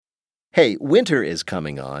Hey, winter is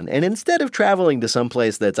coming on, and instead of traveling to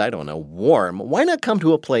someplace that's, warm, why not come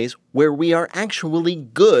to a place where we are actually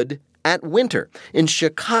good at winter? In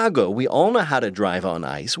Chicago, we all know how to drive on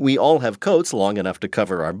ice, we all have coats long enough to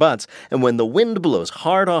cover our butts, and when the wind blows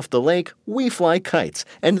hard off the lake, we fly kites.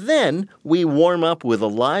 And then we warm up with a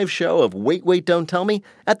live show of Wait, Wait, Don't Tell Me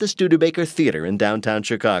at the Studebaker Theater in downtown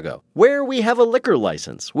Chicago, where we have a liquor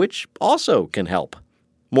license, which also can help.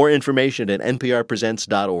 More information at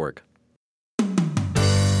nprpresents.org.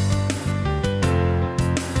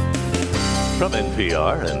 From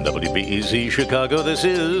NPR and WBEZ Chicago, this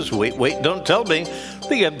is Wait, Wait, Don't Tell Me,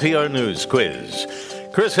 the NPR News Quiz.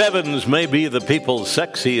 Chris Evans may be the people's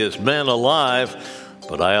sexiest man alive,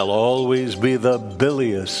 but I'll always be the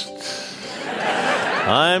billiest.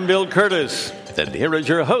 I'm Bill Curtis, and here is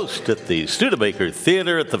your host at the Studebaker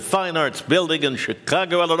Theater at the Fine Arts Building in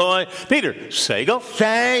Chicago, Illinois, Peter Sagal.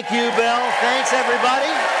 Thank you, Bill. Thanks,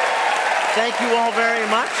 everybody. Thank you all very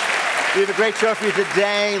much. We have a great show for you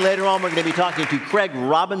today. Later on, we're going to be talking to Craig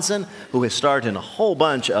Robinson, who has starred in a whole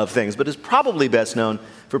bunch of things, but is probably best known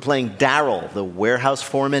for playing Daryl, the warehouse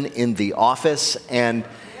foreman in The Office. And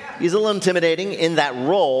he's a little intimidating in that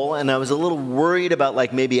role, and I was a little worried about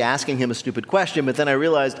maybe asking him a stupid question, but then I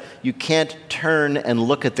realized you can't turn and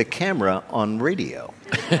look at the camera on radio.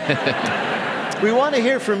 We want to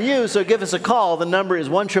hear from you, so give us a call. The number is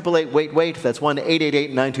 1-888-WAIT-WAIT. That's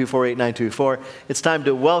 1-888-924-8924. It's time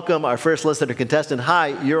to welcome our first listener contestant.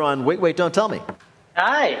 Hi, you're on Wait, Wait, Don't Tell Me.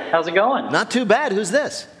 Hi, how's it going? Not too bad. Who's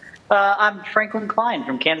this? I'm Franklin Klein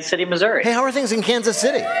from Kansas City, Missouri. Hey, how are things in Kansas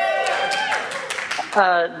City?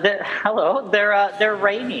 Hello. They're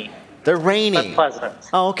rainy. They're rainy. But pleasant.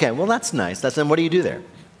 Oh, okay. Well, that's nice. And what do you do there?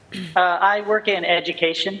 I work in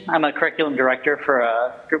education. I'm a curriculum director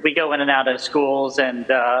for we go in and out of schools and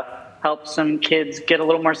help some kids get a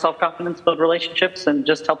little more self-confidence, build relationships, and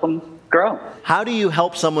just help them grow. How do you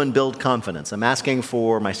help someone build confidence? I'm asking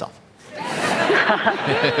for myself.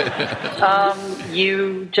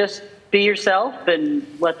 You just be yourself and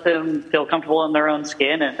let them feel comfortable in their own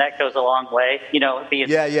skin, and that goes a long way. Be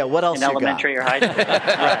it What else in elementary or high school.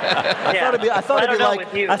 Right. I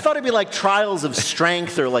thought it'd be like trials of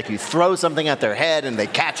strength, or like you throw something at their head and they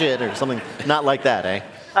catch it, or something. Not like that, eh?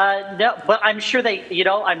 No, but I'm sure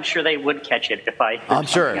they would catch it if I. I'm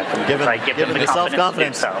sure. Given the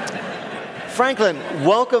self-confidence. So. Franklin,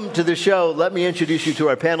 welcome to the show. Let me introduce you to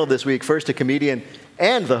our panel this week. First, a comedian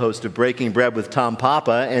and the host of Breaking Bread with Tom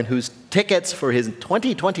Papa, and whose tickets for his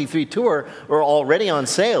 2023 tour are already on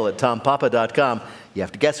sale at tompapa.com. You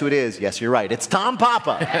have to guess who it is. Yes, you're right. It's Tom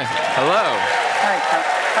Papa. Hello.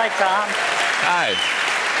 Hi, Tom. Hi.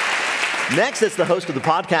 Next, it's the host of the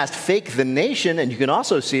podcast Fake the Nation, and you can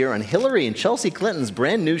also see her on Hillary and Chelsea Clinton's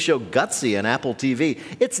brand new show Gutsy on Apple TV.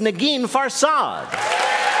 It's Negin Farsad.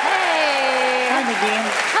 Hey. Hi, Negin.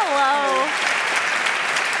 Hello.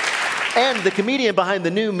 And the comedian behind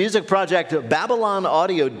the new music project Babylon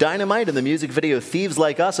Audio Dynamite and the music video Thieves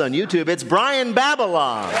Like Us on YouTube, it's Brian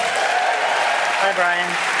Babylon. Hi, Brian.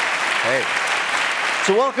 Hey.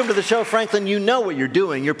 So welcome to the show, Franklin. You know what you're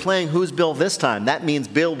doing. You're playing Who's Bill this time. That means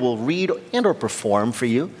Bill will read and or perform for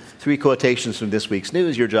you 3 quotations from this week's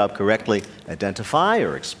news. Your job, correctly identify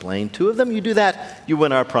or explain 2 of them. You do that, you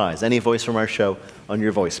win our prize. Any voice from our show on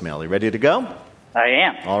your voicemail. You ready to go? I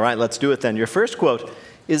am. All right, let's do it then. Your first quote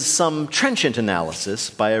is some trenchant analysis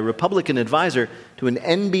by a Republican advisor to an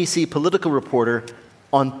NBC political reporter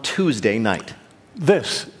on Tuesday night.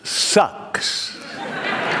 This sucks.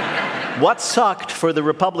 What sucked for the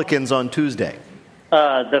Republicans on Tuesday?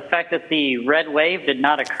 The fact that the red wave did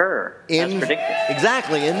not occur, as predicted.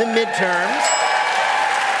 Exactly. In the midterms,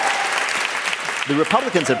 the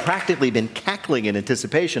Republicans had practically been cackling in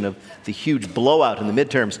anticipation of the huge blowout in the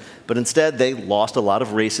midterms, but instead they lost a lot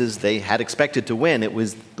of races they had expected to win. It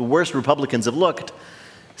was the worst Republicans have looked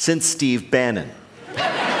since Steve Bannon.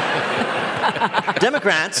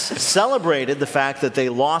 Democrats celebrated the fact that they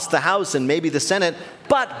lost the House and maybe the Senate,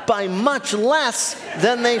 but by much less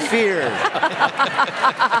than they feared.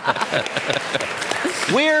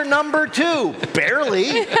 We're number 2,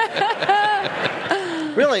 barely.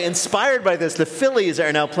 Really, inspired by this, the Phillies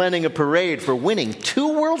are now planning a parade for winning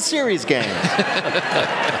 2 World Series games.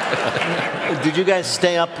 Did you guys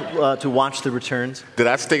stay up to watch the returns? Did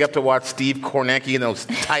I stay up to watch Steve Kornacki in those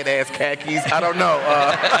tight-ass khakis? I don't know.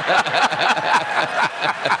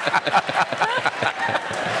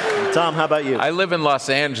 Tom, how about you? I live in Los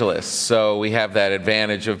Angeles, so we have that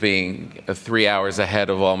advantage of being 3 hours ahead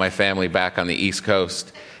of all my family back on the East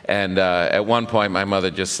Coast. And at one point, my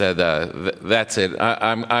mother just said, that's it,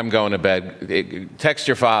 I'm going to bed. Text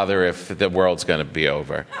your father if the world's going to be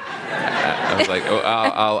over. I was like,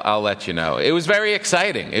 I'll let you know. It was very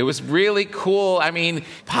exciting. It was really cool. I mean,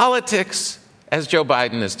 politics, as Joe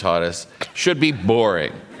Biden has taught us, should be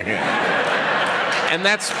boring. And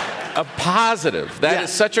that's a positive. That is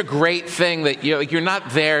such a great thing that you're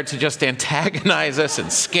not there to just antagonize us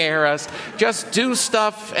and scare us. Just do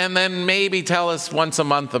stuff and then maybe tell us once a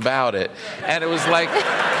month about it. And it was like,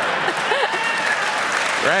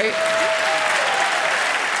 right?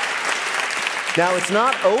 Now, it's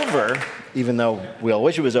not over, even though we all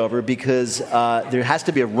wish it was over, because there has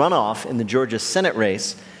to be a runoff in the Georgia Senate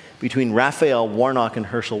race between Raphael Warnock and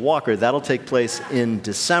Herschel Walker. That'll take place in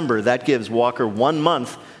December. That gives Walker 1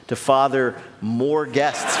 month to father more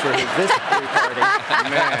guests for his victory party.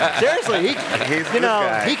 Man. Seriously,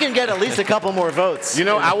 he can get at least a couple more votes.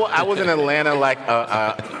 I was in Atlanta like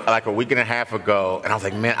a week and a half ago, and I was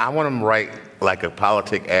like, man, I want to write like a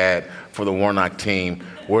politic ad for the Warnock team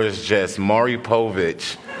where it's just Maury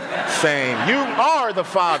Povich saying, "You are the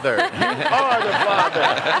father. You are the father."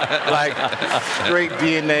 Like straight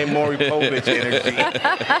DNA Maury Povich energy.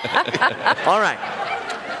 All right.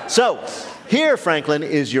 So, here, Franklin,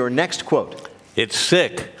 is your next quote. It's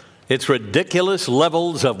sick. It's ridiculous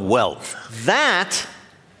levels of wealth. That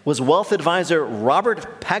was wealth advisor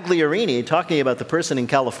Robert Pagliarini talking about the person in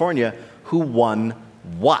California who won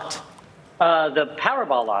what? The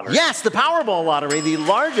Powerball lottery. Yes, the Powerball lottery, the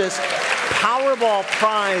largest Powerball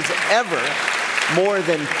prize ever. More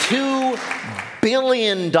than $2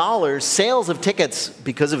 billion. Sales of tickets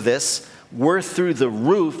because of this were through the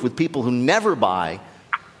roof with people who never buy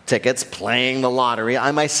tickets playing the lottery.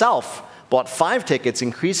 I myself bought 5 tickets,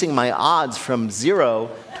 increasing my odds from 0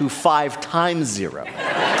 to 5 times 0.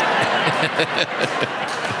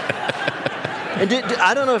 And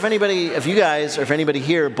I don't know if you guys or if anybody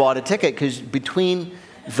here bought a ticket, because between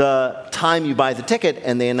the time you buy the ticket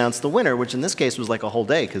and they announce the winner, which in this case was like a whole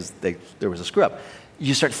day because there was a screw up,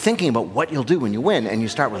 you start thinking about what you'll do when you win, and you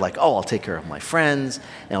start with like, oh, I'll take care of my friends,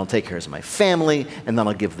 and I'll take care of my family, and then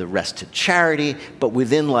I'll give the rest to charity. But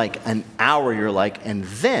within like an hour, you're like, and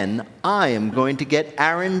then I am going to get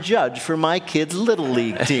Aaron Judge for my kids' Little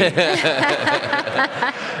League team.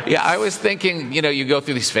 Yeah, I was thinking, you go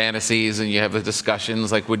through these fantasies and you have the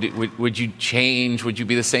discussions, like, would you change? Would you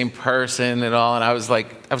be the same person and all? And I was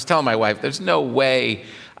telling my wife, there's no way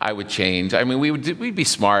I would change. I mean, we'd be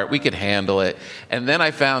smart. We could handle it. And then I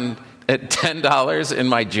found $10 in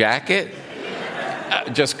my jacket,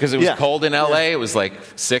 just because it was cold in L.A. It was like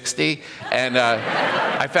 60. And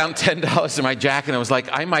I found $10 in my jacket, and I was like,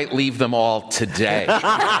 I might leave them all today.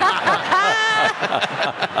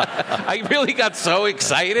 I really got so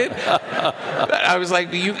excited. I was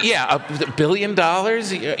like, $1 billion?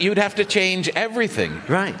 You'd have to change everything.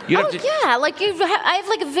 Right. I have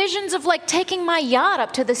like visions of like taking my yacht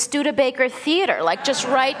up to the Studebaker Theater, like just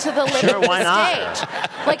right to the lip of the stage.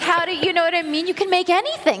 Like, how do you know what I mean? You can make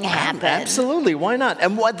anything happen. Absolutely, why not?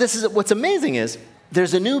 And what's amazing is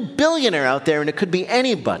there's a new billionaire out there, and it could be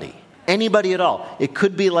anybody at all. It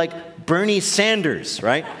could be like Bernie Sanders,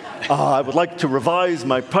 right? I would like to revise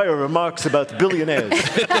my prior remarks about billionaires.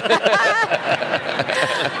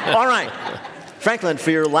 All right. Franklin,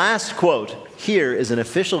 for your last quote, here is an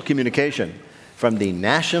official communication from the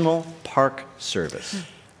National Park Service.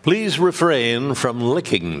 Please refrain from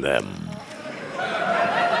licking them.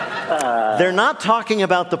 They're not talking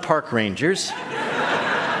about the park rangers.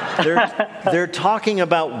 They're talking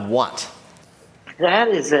about what? That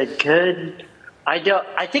is a good...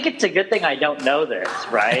 I think it's a good thing I don't know this,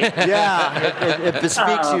 right? Yeah, it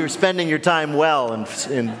bespeaks you spending your time well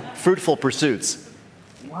in fruitful pursuits.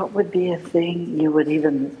 What would be a thing you would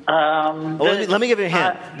even... let me give you a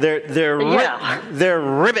hint. They're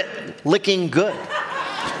ribbit licking good.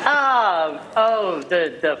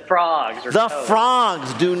 The frogs. The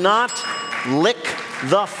frogs. Do not lick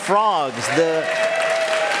the frogs. The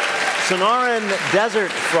Sonoran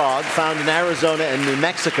desert frog, found in Arizona and New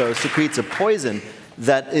Mexico, secretes a poison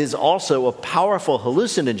that is also a powerful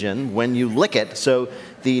hallucinogen when you lick it. So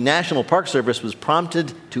the National Park Service was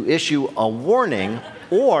prompted to issue a warning,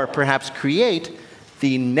 or perhaps create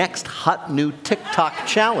the next hot new TikTok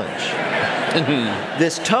challenge.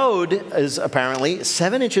 This toad is apparently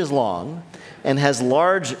 7 inches long and has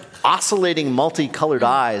large, oscillating, multicolored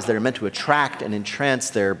eyes that are meant to attract and entrance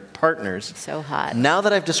their partners. So hot. Now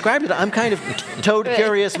that I've described it, I'm kind of toad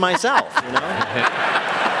curious myself,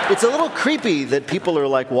 It's a little creepy that people are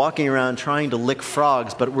like walking around trying to lick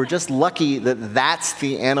frogs, but we're just lucky that that's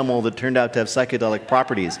the animal that turned out to have psychedelic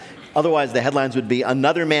properties. Otherwise, the headlines would be,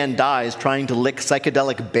 another man dies trying to lick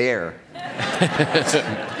psychedelic bear.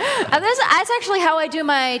 That's actually how I do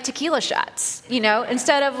my tequila shots. You know,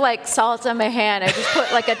 instead of like salt on my hand, I just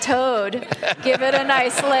put like a toad, give it a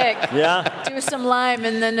nice lick, do some lime,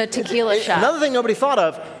 and then a tequila shot. Another thing nobody thought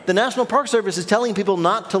of, the National Park Service is telling people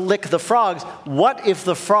not to lick the frogs. What if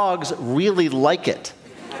the frogs really like it?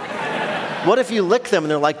 What if you lick them and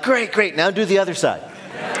they're like, great, now do the other side?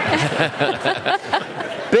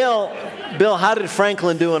 Bill, how did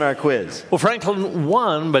Franklin do in our quiz? Well, Franklin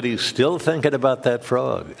won, but he's still thinking about that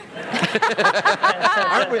frog.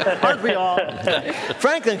 Aren't we all?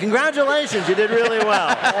 Franklin, congratulations. You did really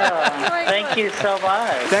well. Thank you so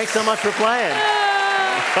much. Thanks so much for playing.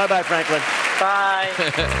 Bye-bye, Franklin. Bye.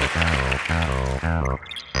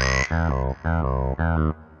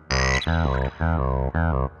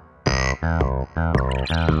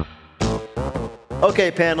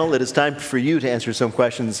 Okay, panel, it is time for you to answer some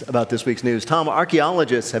questions about this week's news. Tom,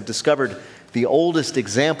 archaeologists have discovered the oldest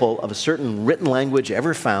example of a certain written language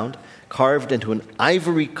ever found, carved into an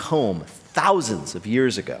ivory comb thousands of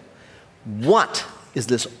years ago. What is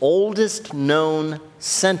this oldest known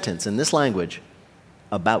sentence in this language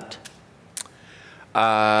about?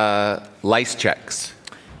 Lice checks.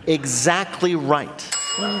 Exactly right.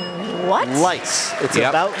 What? Lice. It's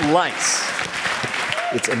about lice.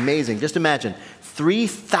 It's amazing. Just imagine,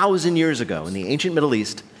 3,000 years ago in the ancient Middle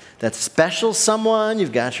East, that special someone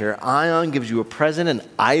you've got your eye on gives you a present, an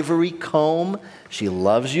ivory comb. She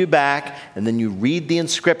loves you back. And then you read the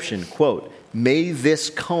inscription, quote, "May this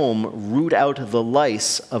comb root out the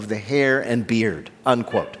lice of the hair and beard,"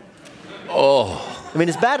 unquote. Oh. I mean,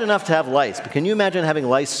 it's bad enough to have lice, but can you imagine having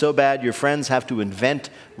lice so bad your friends have to invent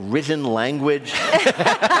written language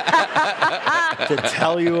to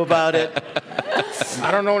tell you about it?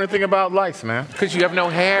 I don't know anything about lice, man. Because you have no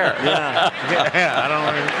hair. I don't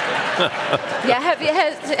know. Yeah,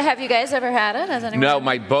 have you guys ever had it? Has anyone? No,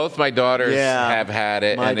 both my daughters have had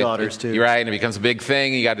it. My daughters, too. You're right, and it becomes a big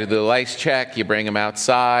thing. You got to do the lice check. You bring them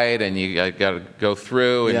outside, and you got to go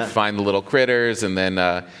through and find the little critters, and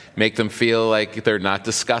then make them feel like they're not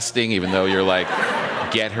disgusting, even though you're like,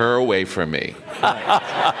 get her away from me.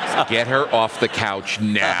 Get her off the couch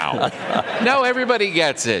now. No, everybody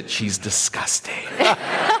gets it. She's disgusting.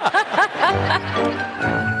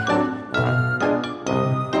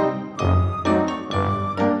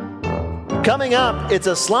 Coming up, it's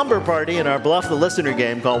a slumber party in our Bluff the Listener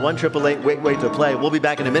game called 1-888-WAIT-WAIT to play. We'll be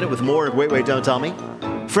back in a minute with more of Wait, Wait, Don't Tell Me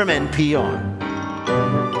from NPR.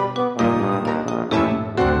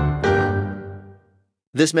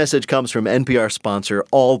 This message comes from NPR sponsor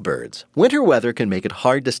Allbirds. Winter weather can make it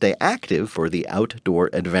hard to stay active for the outdoor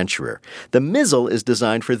adventurer. The Mizzle is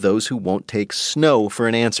designed for those who won't take snow for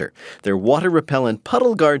an answer. Their water-repellent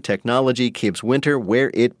puddle guard technology keeps winter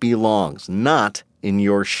where it belongs, not in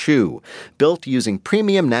your shoe. Built using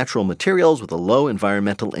premium natural materials with a low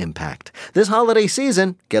environmental impact. This holiday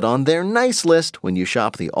season, get on their nice list when you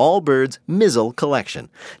shop the Allbirds Mizzle collection.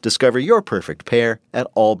 Discover your perfect pair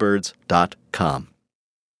at allbirds.com.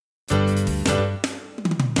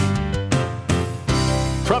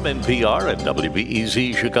 From NPR and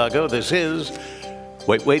WBEZ Chicago, this is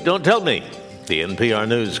Wait, Wait, Don't Tell Me, the NPR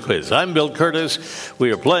News Quiz. I'm Bill Curtis.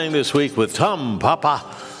 We are playing this week with Tom Papa,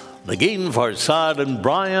 Negin Farsad, and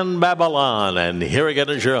Brian Babylon. And here again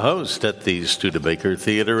is your host at the Studebaker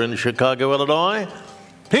Theater in Chicago, Illinois,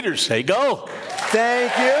 Peter Sagal.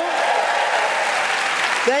 Thank you.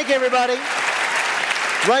 Thank you, everybody.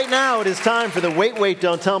 Right now, it is time for the Wait, Wait,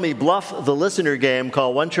 Don't Tell Me Bluff the Listener game.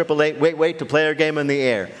 Call 1-888-WAIT-WAIT to play our game on the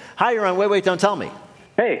air. Hi, you're on Wait, Wait, Don't Tell Me.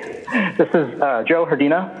 Hey, this is Joe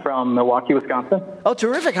Herdina from Milwaukee, Wisconsin. Oh,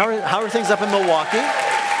 terrific. How are things up in Milwaukee?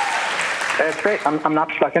 It's great. I'm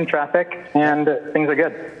not stuck in traffic, and things are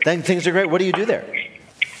good. Things are great. What do you do there?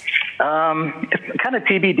 It's kind of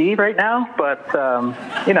TBD right now, but,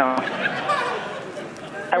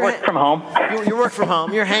 I work from home. You work from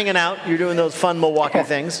home. You're hanging out. You're doing those fun Milwaukee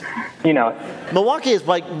things. You know it. Milwaukee is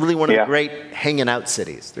like really one of the great hanging out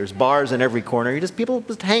cities. There's bars in every corner. People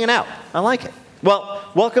just hanging out. I like it. Well,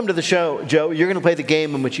 welcome to the show, Joe. You're going to play the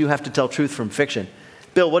game in which you have to tell truth from fiction.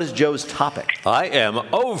 Bill, what is Joe's topic? I am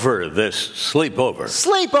over this sleepover.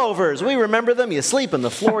 Sleepovers. We remember them. You sleep on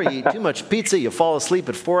the floor. You eat too much pizza. You fall asleep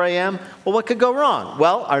at 4 a.m. Well, what could go wrong?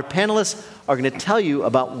 Well, our panelists are going to tell you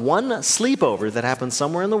about one sleepover that happened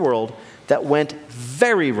somewhere in the world that went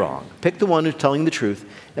very wrong. Pick the one who's telling the truth,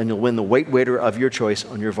 and you'll win the Wait Waiter of your choice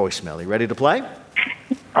on your voicemail. You ready to play?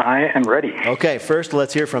 I am ready. Okay, first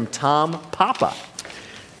let's hear from Tom Papa.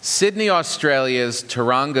 Sydney, Australia's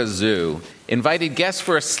Taronga Zoo invited guests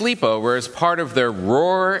for a sleepover as part of their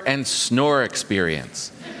Roar and Snore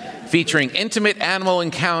experience, featuring intimate animal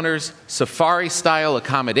encounters, safari-style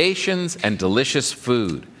accommodations, and delicious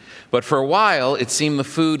food. But for a while, it seemed the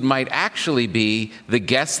food might actually be the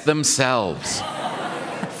guests themselves.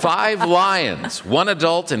 5 lions, 1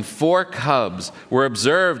 adult and 4 cubs, were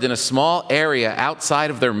observed in a small area outside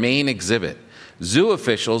of their main exhibit. Zoo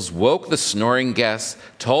officials woke the snoring guests,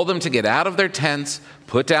 told them to get out of their tents,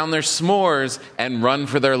 put down their s'mores, and run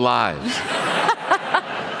for their lives.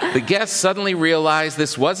 The guests suddenly realized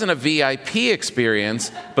this wasn't a VIP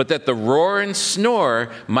experience, but that the roar and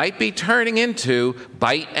snore might be turning into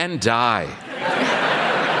bite and die.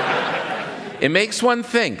 It makes one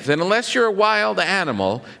think that unless you're a wild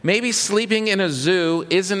animal, maybe sleeping in a zoo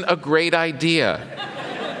isn't a great idea.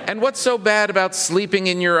 And what's so bad about sleeping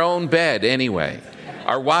in your own bed anyway?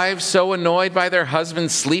 Are wives so annoyed by their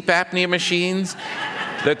husband's sleep apnea machines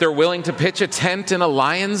that they're willing to pitch a tent in a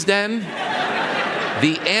lion's den?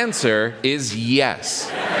 The answer is yes.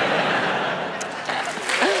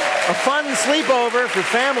 A fun sleepover for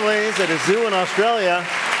families at a zoo in Australia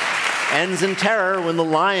ends in terror when the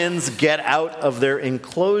lions get out of their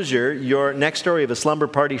enclosure. Your next story of a slumber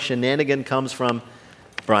party shenanigan comes from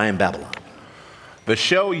Brian Babylon. The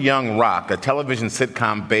show Young Rock, a television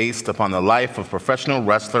sitcom based upon the life of professional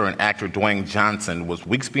wrestler and actor Dwayne Johnson, was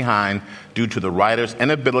weeks behind due to the writer's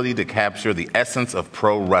inability to capture the essence of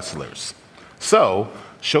pro wrestlers. So,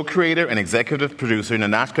 show creator and executive producer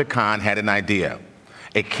Nahnatchka Khan had an idea.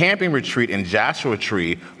 A camping retreat in Joshua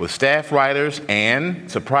Tree with staff writers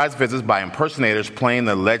and surprise visits by impersonators playing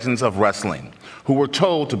the legends of wrestling, who were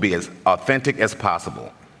told to be as authentic as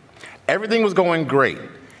possible. Everything was going great,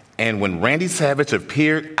 and when Randy Savage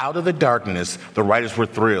appeared out of the darkness, the writers were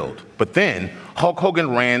thrilled. But then, Hulk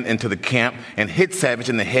Hogan ran into the camp and hit Savage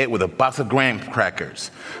in the head with a box of graham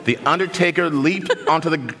crackers. The Undertaker leaped onto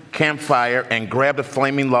the campfire and grabbed a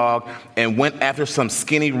flaming log and went after some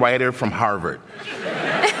skinny writer from Harvard.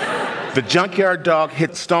 The Junkyard Dog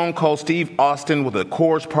hit Stone Cold Steve Austin with a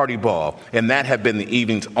Coors party ball, and that had been the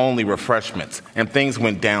evening's only refreshments, and things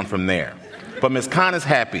went down from there. But Ms. Khan is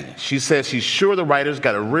happy. She says she's sure the writers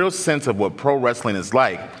got a real sense of what pro wrestling is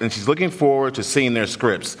like, and she's looking forward to seeing their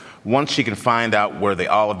scripts once she can find out where they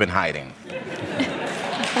all have been hiding.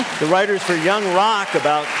 The writers for Young Rock,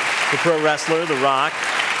 about the pro wrestler, The Rock,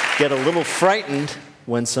 get a little frightened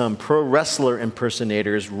when some pro wrestler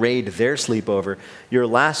impersonators raid their sleepover. Your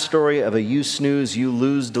last story of a you snooze, you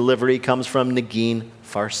lose delivery comes from Negin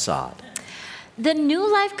Farsad. The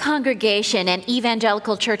New Life Congregation, an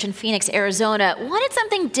evangelical church in Phoenix, Arizona, wanted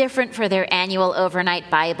something different for their annual overnight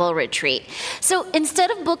Bible retreat. So instead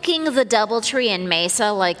of booking the Doubletree in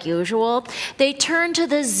Mesa like usual, they turned to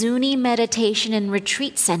the Zuni Meditation and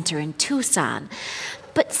Retreat Center in Tucson.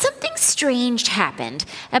 But something strange happened.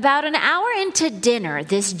 About an hour into dinner,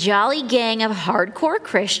 this jolly gang of hardcore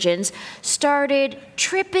Christians started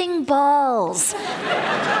tripping balls.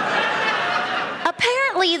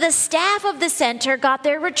 Apparently, the staff of the center got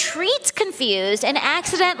their retreats confused and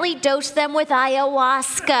accidentally dosed them with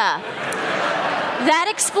ayahuasca. That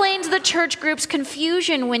explains the church group's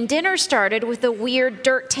confusion when dinner started with the weird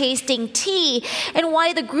dirt-tasting tea and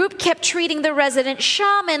why the group kept treating the resident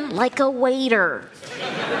shaman like a waiter.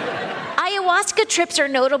 Ayahuasca trips are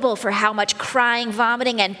notable for how much crying,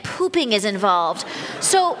 vomiting, and pooping is involved.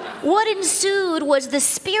 So what ensued was the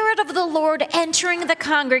Spirit of the Lord entering the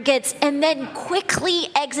congregants and then quickly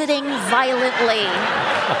exiting violently.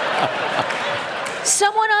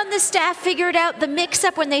 Someone on the staff figured out the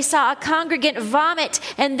mix-up when they saw a congregant vomit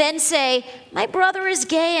and then say, "My brother is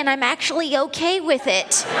gay and I'm actually okay with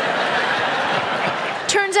it."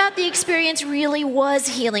 Turns out the experience really was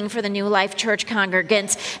healing for the New Life Church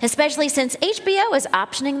congregants, especially since HBO is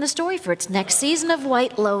optioning the story for its next season of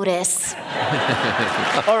White Lotus.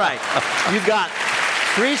 All right, you've got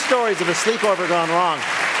 3 stories of a sleepover gone wrong.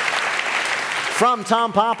 From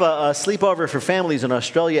Tom Papa, a sleepover for families in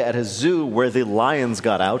Australia at a zoo where the lions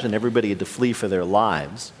got out and everybody had to flee for their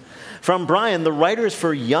lives. From Brian, the writers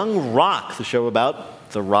for Young Rock, the show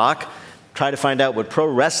about The Rock, try to find out what pro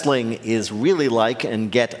wrestling is really like and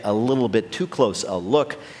get a little bit too close a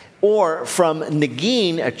look. Or from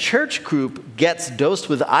Negin, a church group gets dosed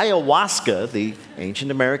with ayahuasca, the ancient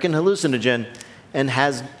American hallucinogen, and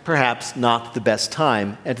has perhaps not the best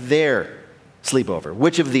time at their sleepover.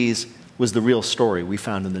 Which of these was the real story we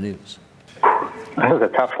found in the news? That was a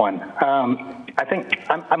tough one. I think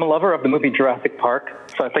I'm a lover of the movie Jurassic Park,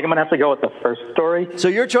 so I think I'm going to have to go with the first story. So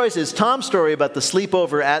your choice is Tom's story about the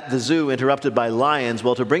sleepover at the zoo interrupted by lions.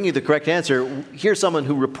 Well, to bring you the correct answer, here's someone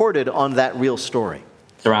who reported on that real story.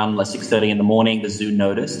 Around 6:30 in the morning, the zoo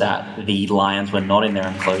noticed that the lions were not in their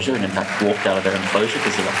enclosure and in fact walked out of their enclosure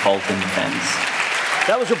because of a fault in the fence.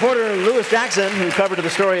 That was reporter Lewis Jackson, who covered the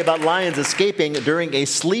story about lions escaping during a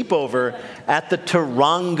sleepover at the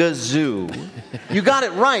Taronga Zoo. You got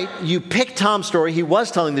it right. You picked Tom's story. He was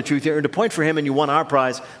telling the truth. You earned a point for him, and you won our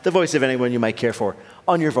prize, the voice of anyone you might care for,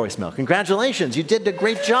 on your voicemail. Congratulations. You did a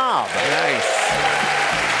great job. Nice.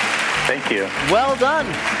 Thank you. Well done.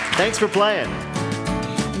 Thanks for playing.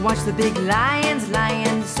 Watch the big lions lie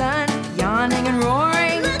in the sun, yawning and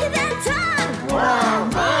roaring. Look at that tongue! Roar,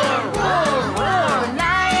 roar, roar, roar.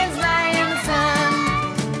 Lions lie in the sun.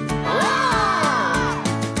 Roar.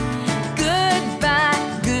 Goodbye,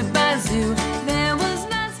 goodbye, zoo. There was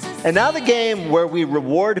lots to say. And now the game where we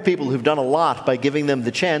reward people who've done a lot by giving them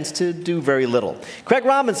the chance to do very little. Craig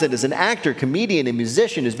Robinson is an actor, comedian, and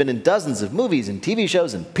musician who's been in dozens of movies and TV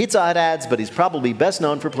shows and Pizza Hut ads, but he's probably best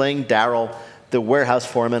known for playing Daryl, the warehouse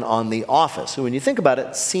foreman on The Office, who, when you think about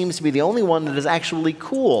it, seems to be the only one that is actually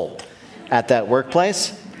cool at that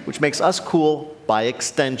workplace, which makes us cool by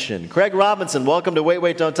extension. Craig Robinson, welcome to Wait,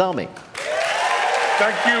 Wait, Don't Tell Me.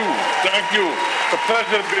 Thank you. Thank you. It's a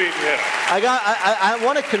pleasure to be here. I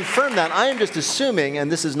want to confirm that. I am just assuming, and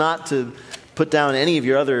this is not to put down any of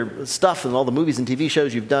your other stuff and all the movies and TV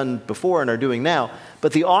shows you've done before and are doing now,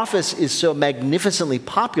 but The Office is so magnificently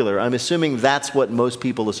popular, I'm assuming that's what most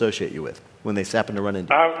people associate you with when they happen to run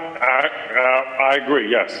into you. I agree,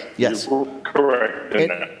 yes. Yes. You're correct in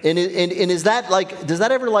that. And is that like, does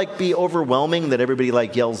that ever like be overwhelming that everybody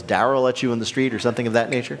like yells Daryl at you in the street or something of that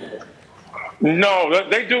nature? No,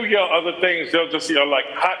 they do yell other things. They'll just yell like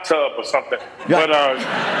hot tub or something. Yeah.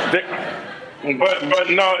 But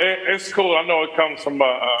no, it's cool. I know it comes from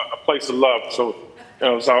a place of love, so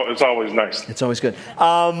it's always nice. It's always good.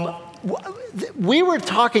 We were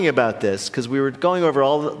talking about this because we were going over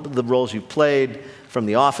all the roles you played, from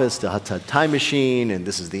The Office to Hot Tub Time Machine, and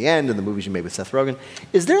This Is the End, and the movies you made with Seth Rogen.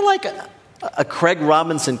 Is there like a Craig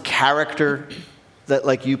Robinson character that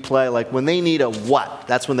like you play? Like when they need a what,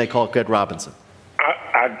 that's when they call Craig Robinson.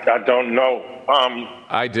 I don't know.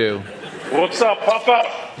 I do. What's up? Pop up.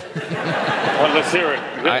 Well, let's hear it.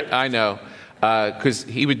 I know. Because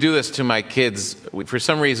he would do this to my kids. For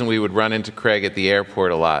some reason, we would run into Craig at the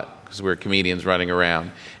airport a lot because we're comedians running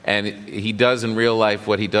around. And he does in real life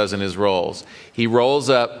what he does in his roles. He rolls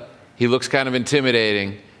up, he looks kind of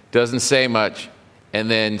intimidating, doesn't say much, and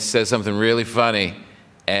then says something really funny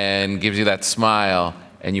and gives you that smile,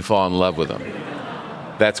 and you fall in love with him.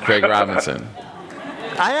 That's Craig Robinson.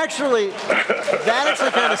 That actually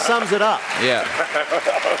kind of sums it up. Yeah.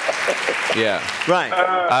 Yeah. Right.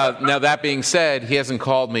 Now, that being said, he hasn't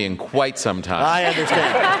called me in quite some time. I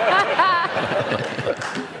understand.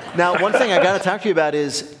 Now, one thing I got to talk to you about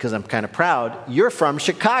is, because I'm kind of proud, you're from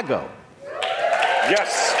Chicago.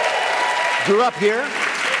 Yes. Grew up here,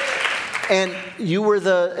 and you were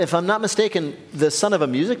if I'm not mistaken, the son of a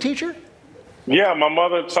music teacher? Yeah, my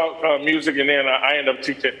mother taught music, and then I ended up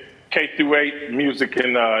teaching K-8 music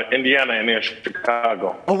in Indiana and in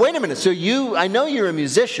Chicago. Oh, wait a minute. So I know you're a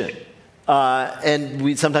musician,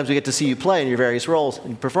 and sometimes we get to see you play in your various roles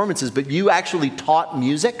and performances, but you actually taught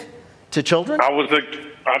music to children?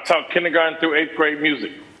 I taught kindergarten through 8th grade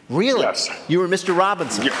music. Really? Yes. You were Mr.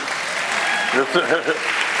 Robinson. Yeah.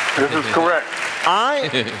 This is correct.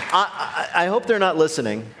 I hope they're not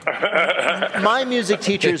listening. My music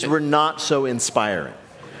teachers were not so inspiring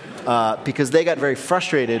because they got very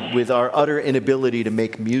frustrated with our utter inability to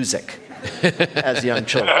make music as young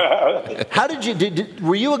children. How did you?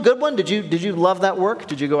 Were you a good one? Did you love that work?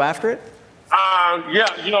 Did you go after it? Yeah,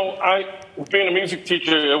 being a music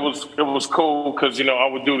teacher, it was cool because I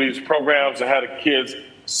would do these programs that had the kids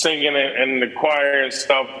singing and the choir and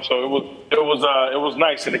stuff. So it was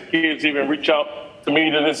nice, and the kids even reach out to me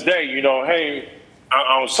to this day. Hey,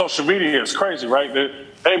 on social media, it's crazy, right?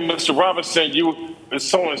 Hey, Mr. Robinson, it's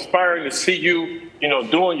so inspiring to see you,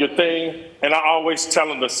 doing your thing. And I always tell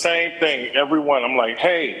them the same thing, everyone. I'm like,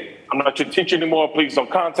 hey, I'm not your teacher anymore. Please don't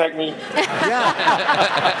contact me. Yeah.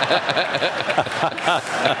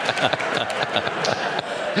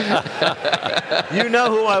 You know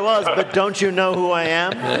who I was, but don't you know who I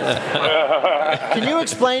am? Can you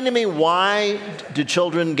explain to me why do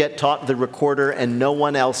children get taught the recorder and no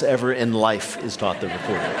one else ever in life is taught the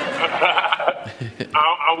recorder?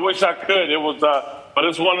 I wish I could. But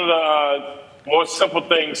it's one of the more simple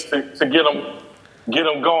things to get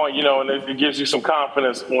them going, and it gives you some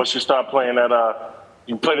confidence once you start playing that.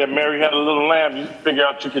 You play that Mary Had a Little Lamb, you figure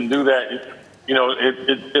out you can do that.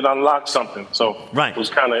 It unlocks something. So right. It was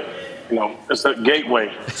kind of, it's a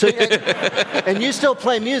gateway. So, and you still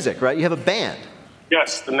play music, right? You have a band.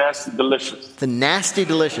 Yes, the Nasty Delicious. The Nasty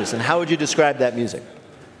Delicious. And how would you describe that music?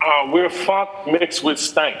 We're funk mixed with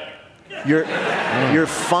stank. You're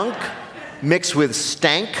funk mixed with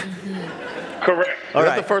stank. Correct. All Is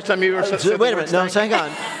right. that the first time you ever said the Wait a word minute. No, stank?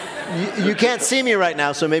 hang on. You can't see me right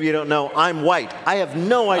now, so maybe you don't know. I'm white. I have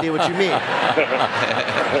no idea what you mean.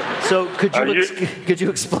 So could you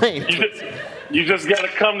explain? You just got to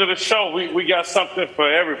come to the show. We got something for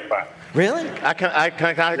everybody. Really? I can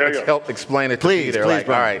help explain it to Please, Peter. please, Like,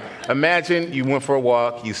 all Brian. right, imagine you went for a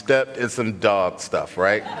walk, you stepped in some dog stuff,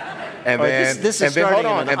 right? And All right, then, this is and then hold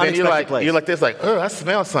starting in on, an and then unexpected place. you're like this, like, oh, I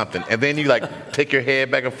smell something, and then you like take your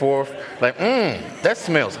head back and forth, like, that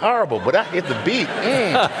smells horrible, but I hit the beat,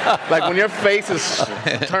 Like when your face is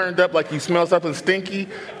turned up, like you smell something stinky,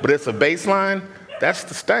 but it's a baseline. That's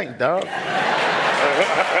the stank, dog.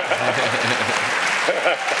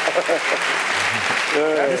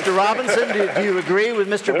 Mr. Robinson, do you agree with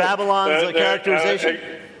Mr. Babylon's characterization?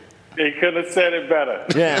 He couldn't have said it better.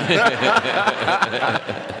 Yeah.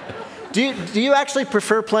 Do you actually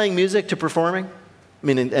prefer playing music to performing? I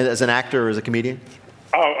mean, as an actor or as a comedian?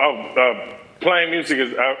 Playing music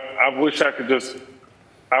is. I wish I could just.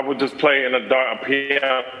 I would just play in a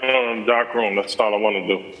piano in a dark room. That's all I want to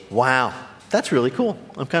do. Wow, that's really cool.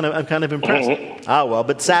 I'm kind of impressed. Ah, well,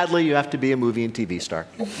 but sadly, you have to be a movie and TV star.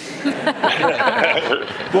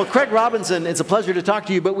 Well, Craig Robinson, it's a pleasure to talk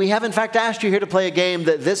to you, but we have in fact asked you here to play a game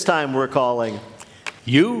that this time we're calling.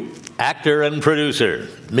 You, actor and producer.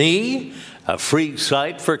 Me, a free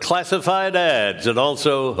site for classified ads and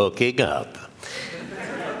also hooking up.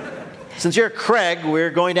 Since you're Craig, we're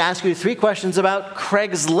going to ask you 3 questions about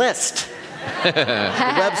Craigslist, the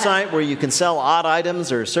website where you can sell odd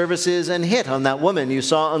items or services and hit on that woman you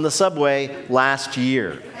saw on the subway last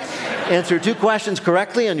year. Answer 2 questions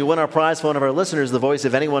correctly, and you'll win our prize for one of our listeners, the voice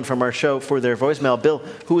of anyone from our show, for their voicemail. Bill,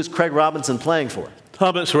 who is Craig Robinson playing for?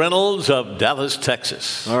 Thomas Reynolds of Dallas,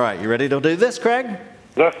 Texas. All right, you ready to do this, Craig?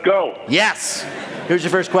 Let's go. Yes. Here's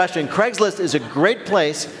your first question. Craigslist is a great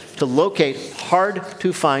place to locate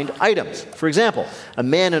hard-to-find items. For example, a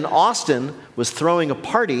man in Austin was throwing a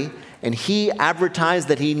party, and he advertised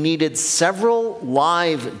that he needed several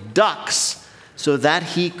live ducks so that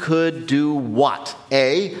he could do what?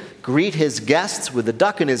 A, greet his guests with a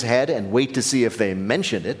duck in his head and wait to see if they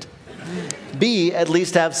mentioned it. B, at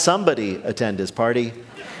least have somebody attend his party.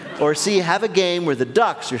 Or C, have a game where the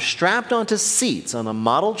ducks are strapped onto seats on a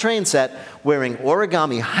model train set wearing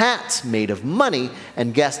origami hats made of money,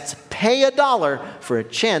 and guests pay $1 for a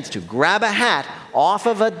chance to grab a hat off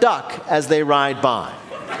of a duck as they ride by.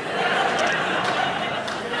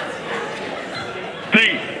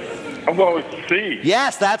 C. I'm going with C.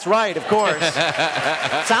 Yes, that's right, of course.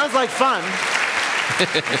 Sounds like fun.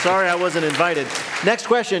 Sorry I wasn't invited. Next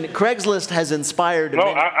question. Craigslist has inspired... No,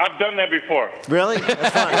 I've done that before. Really? That's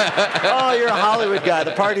fun. Oh, you're a Hollywood guy.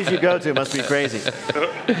 The parties you go to must be crazy.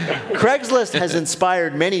 Craigslist has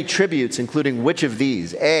inspired many tributes, including which of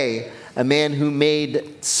these? A man who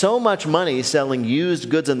made so much money selling used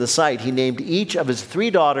goods on the site, he named each of his 3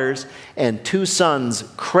 daughters and 2 sons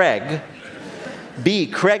Craig. B,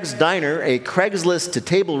 Craig's Diner, a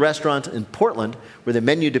Craigslist-to-table restaurant in Portland where the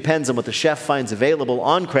menu depends on what the chef finds available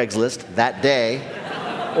on Craigslist that day.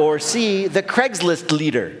 Or C, The Craigslist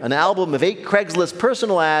Leader, an album of 8 Craigslist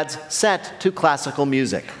personal ads set to classical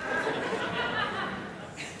music.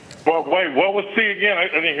 Well, wait, what was C again? I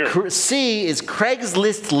didn't hear it. C is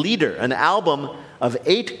Craigslist Leader, an album of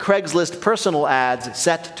 8 Craigslist personal ads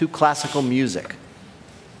set to classical music.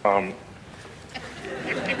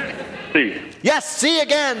 C. Yes, C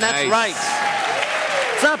again. That's Nice.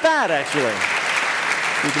 right. It's not bad, actually.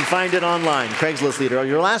 You can find it online, Craigslist Leader.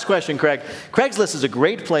 Your last question, Craig. Craigslist is a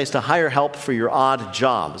great place to hire help for your odd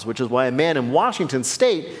jobs, which is why a man in Washington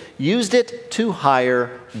State used it to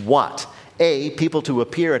hire what? A, people to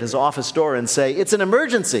appear at his office door and say, it's an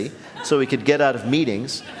emergency, so he could get out of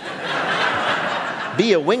meetings.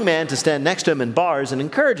 B, a wingman to stand next to him in bars and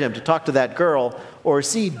encourage him to talk to that girl. Or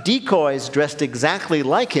C, decoys dressed exactly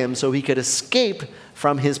like him so he could escape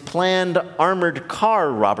from his planned armored car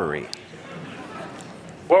robbery.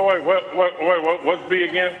 Wait, what's B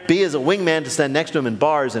again? B is a wingman to stand next to him in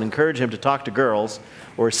bars and encourage him to talk to girls.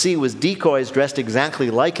 Or C was decoys dressed exactly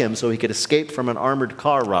like him so he could escape from an armored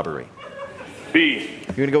car robbery. B.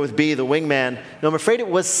 You're going to go with B, the wingman. No, I'm afraid it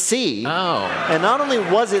was C. Oh. And not only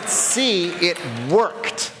was it C, it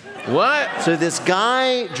worked. What? So this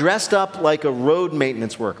guy dressed up like a road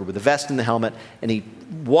maintenance worker with a vest and the helmet, and he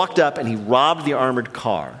walked up and he robbed the armored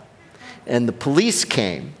car. And the police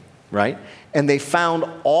came, right? And they found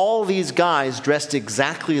all these guys dressed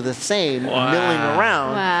exactly the same, milling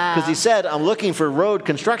around. Because he said, I'm looking for road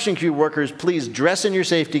construction crew workers. Please dress in your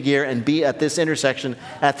safety gear and be at this intersection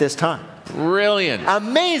at this time. Brilliant.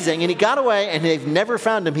 Amazing. And he got away, and they've never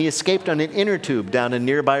found him. He escaped on an inner tube down a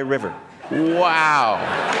nearby river. Wow.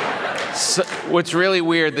 So, what's really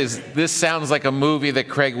weird is this sounds like a movie that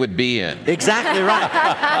Craig would be in. Exactly right.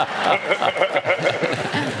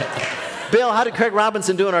 Bill, how did Craig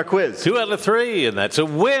Robinson do in our quiz? 2 out of 3, and that's a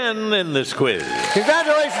win in this quiz.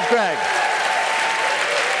 Congratulations, Craig.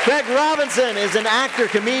 Craig Robinson is an actor,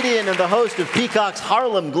 comedian, and the host of Peacock's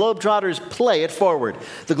Harlem Globetrotters Play It Forward.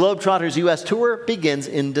 The Globetrotters U.S. tour begins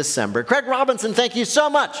in December. Craig Robinson, thank you so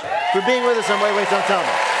much for being with us on Wait, Don't Tell Me.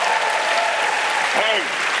 Hey.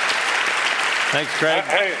 Thanks, Craig.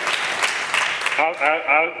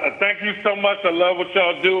 I thank you so much. I love what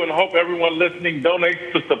y'all do, and hope everyone listening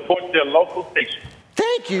donates to support their local station.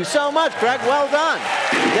 Thank you so much, Craig. Well done.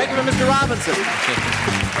 Thank you to Mr. Robinson.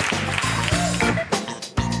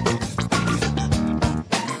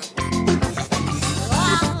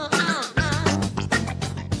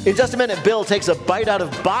 In just a minute, Bill takes a bite out of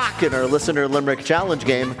Bach in our Listener Limerick Challenge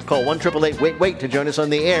game. Call 1-888-WAIT-WAIT to join us on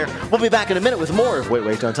the air. We'll be back in a minute with more of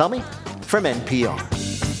Wait, Don't Tell Me from NPR.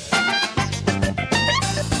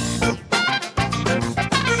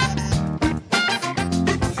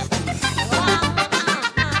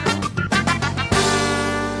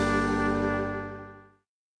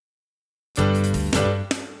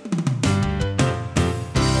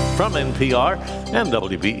 From NPR and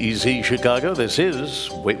WBEZ Chicago, this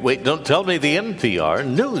is Wait, Don't Tell Me, the NPR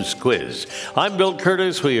News Quiz. I'm Bill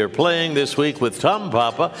Curtis. We are playing this week with Tom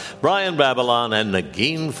Papa, Brian Babylon, and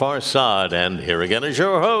Negin Farsad. And here again is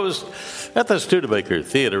your host at the Studebaker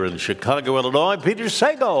Theater in Chicago, Illinois, Peter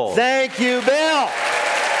Sagal. Thank you, Bill.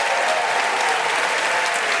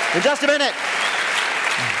 In just a minute,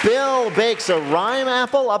 Bill bakes a rhyme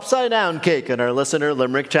apple upside down cake in our Listener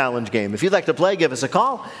Limerick Challenge game. If you'd like to play, give us a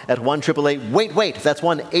call at 1-888-WAIT-WAIT. That's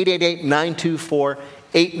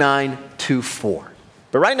 1-888-924-8924.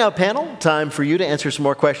 But right now, panel, time for you to answer some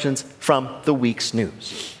more questions from the week's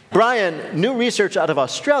news. Brian, new research out of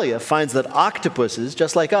Australia finds that octopuses,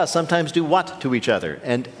 just like us, sometimes do what to each other,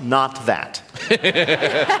 and not that. Thank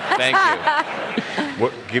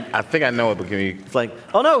you. I think I know it, but can you... It's like,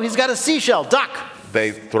 oh no, he's got a seashell, duck.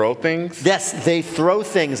 They throw things? Yes, they throw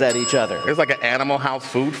things at each other. It's like an Animal House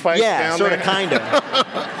food fight down sort there? of, kind of.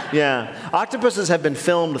 Yeah. Octopuses have been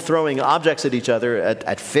filmed throwing objects at each other,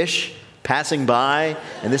 at fish passing by,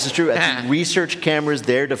 and this is true, at research cameras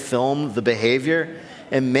there to film the behavior.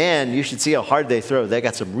 And man, you should see how hard they throw. They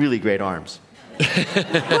got some really great arms.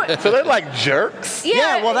 So they're like jerks?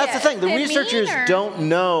 Yeah, well, that's the thing. The They're researchers meaner. don't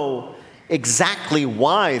know exactly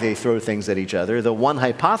why they throw things at each other. The one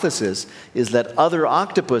hypothesis is that other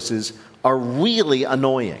octopuses are really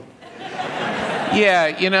annoying.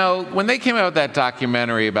 Yeah, you know, when they came out with that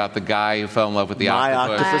documentary about the guy who fell in love with the My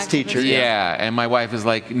octopus. octopus teacher. Yeah, and my wife was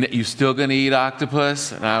like, "You still gonna eat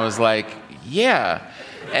octopus?" And I was like, "Yeah."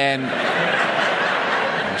 And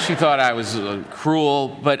she thought I was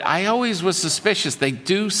cruel, but I always was suspicious. They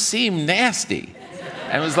do seem nasty.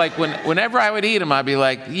 And it was like, whenever I would eat them, I'd be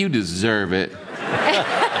like, "You deserve it."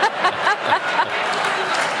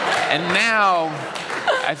 And now,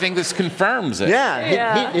 I think this confirms it.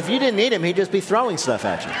 Yeah, if you didn't eat him, he'd just be throwing stuff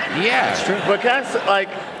at you. Yeah. That's true. But guys,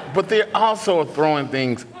 but they're also throwing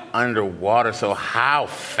things underwater, so how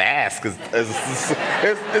fast? Because it's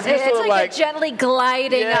It's like a gently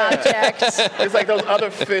gliding object. It's like those other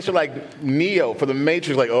fish are like Neo for the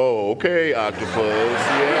Matrix, like, oh, okay, octopus,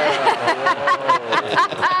 yeah.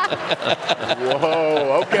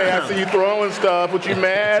 Whoa, okay, I see you throwing stuff, but you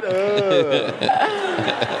mad?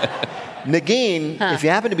 Negin, if you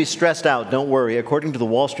happen to be stressed out, don't worry. According to the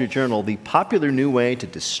Wall Street Journal, the popular new way to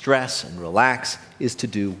distress and relax is to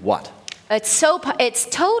do what? It's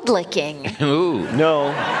toad licking. Ooh.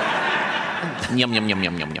 No. Yum, yum, yum,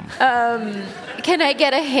 yum, yum, yum. Can I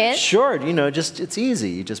get a hint? Sure, it's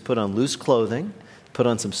easy. You just put on loose clothing, put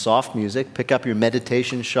on some soft music, pick up your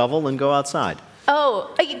meditation shovel, and go outside.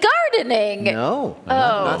 Oh, gardening. No,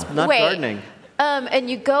 not wait. gardening. And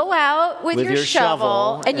you go out with your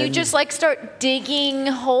shovel, and you and- just start digging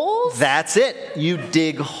holes? That's it. You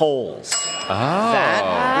dig holes. Oh.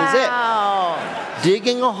 That is it. Wow.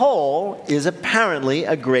 Digging a hole is apparently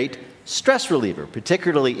a great stress reliever,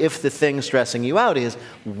 particularly if the thing stressing you out is,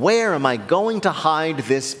 where am I going to hide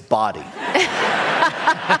this body?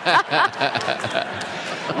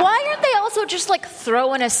 Why aren't they also just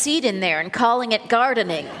throwing a seed in there and calling it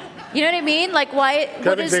gardening? You know what I mean? Why?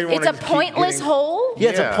 It's a pointless hole?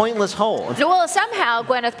 Yeah, it's a pointless hole. Well, somehow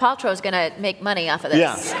Gwyneth Paltrow is going to make money off of this.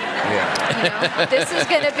 Yeah. This is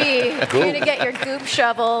going to be, you're going to get your goop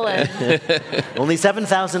shovel and... Only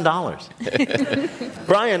 $7,000.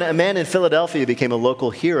 Brian, a man in Philadelphia, became a local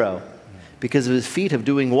hero because of his feat of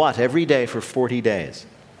doing what every day for 40 days?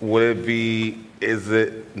 would it be,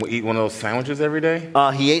 eat one of those sandwiches every day?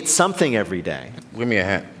 He ate something every day. Give me a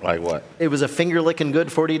hint. Like what? It was a finger-licking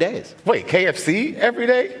good 40 days. Wait, KFC every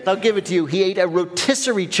day? I'll give it to you. He ate a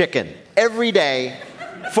rotisserie chicken every day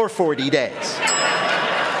for 40 days.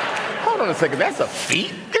 Hold on a second. That's a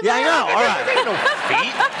feat? Yeah, I know. All right. That ain't no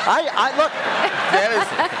feat.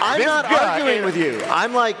 I'm not arguing with you.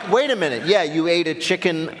 I'm like, wait a minute. Yeah, you ate a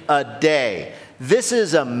chicken a day. This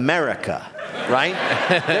is America, right?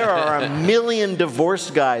 There are 1 million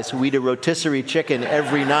divorced guys who eat a rotisserie chicken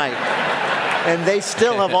every night, and they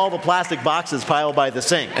still have all the plastic boxes piled by the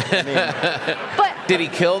sink. I mean, but did he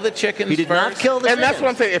kill the chickens? He did not kill the chickens. And that's what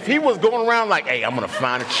I'm saying. If he was going around like, hey, I'm going to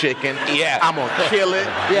find a chicken. Yeah. I'm going to kill it.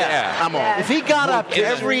 Yeah. If he got up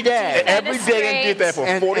every day and did that for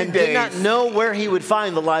 40 and days. did not know where he would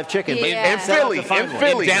find the live chicken. In Philly. In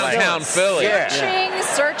downtown Philly.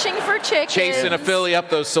 Searching for chickens. Chasing a Philly up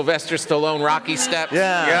those Sylvester Stallone Rocky steps.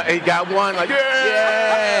 Yeah, he got one. Like,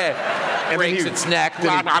 and breaks its neck.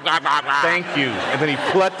 Thank you. And then he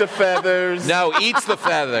plucked the feathers. No, eats the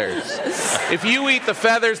feathers. If you eat the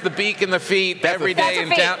feathers, the beak, and the feet every day in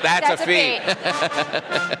town, that's a feat.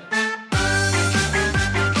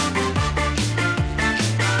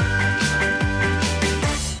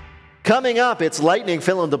 Coming up, it's lightning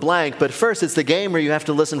fill in the blank, but first it's the game where you have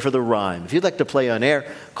to listen for the rhyme. If you'd like to play on air,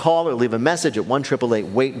 call or leave a message at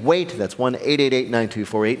 1-888-WAIT-WAIT. That's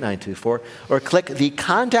 1-888-924-8924. Or click the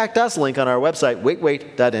Contact Us link on our website,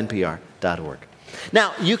 waitwait.npr.org.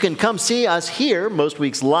 Now, you can come see us here most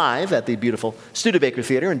weeks live at the beautiful Studebaker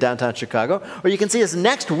Theater in downtown Chicago, or you can see us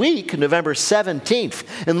next week, November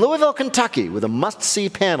 17th, in Louisville, Kentucky, with a must-see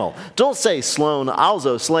panel, Dulce Sloan,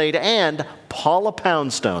 Alzo Slade, and Paula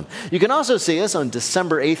Poundstone. You can also see us on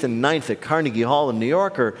December 8th and 9th at Carnegie Hall in New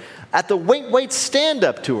York, or at the Wait Wait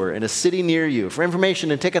stand-up tour in a city near you. For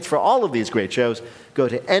information and tickets for all of these great shows, go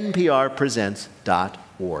to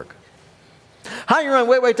nprpresents.org. Hi, you're on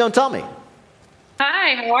Wait Wait, Don't Tell Me.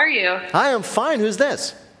 Hi, how are you? Hi, I'm fine. Who's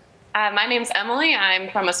this? My name's Emily.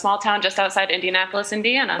 I'm from a small town just outside Indianapolis,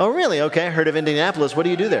 Indiana. Oh, really? Okay, I heard of Indianapolis. What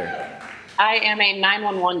do you do there? I am a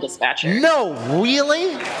 911 dispatcher. No,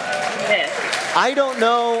 really? Yes. I don't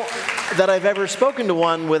know that I've ever spoken to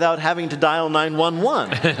one without having to dial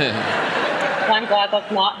 911. I'm glad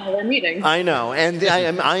that's not how we're meeting. I know, and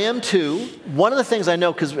I am too. One of the things I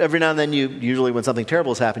know, because every now and then usually when something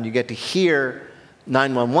terrible has happened, you get to hear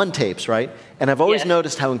 911 tapes, right? And I've always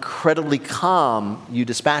noticed how incredibly calm you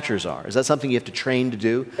dispatchers are. Is that something you have to train to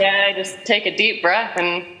do? Yeah, I just take a deep breath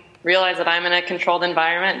and realize that I'm in a controlled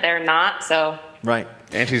environment. They're not, so... Right.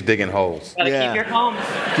 And she's digging holes. Gotta keep your calm.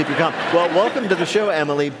 Keep your calm. Well, welcome to the show,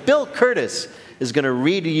 Emily. Bill Curtis is going to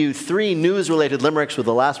read to you 3 news-related limericks with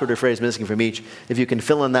the last word or phrase missing from each. If you can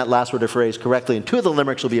fill in that last word or phrase correctly, and 2 of the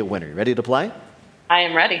limericks will be a winner. You ready to play? I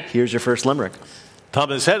am ready. Here's your first limerick.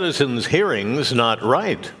 Thomas Edison's hearing's not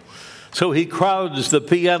right, so he crowds the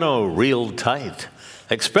piano real tight.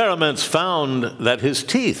 Experiments found that his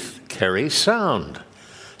teeth carry sound,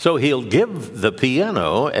 so he'll give the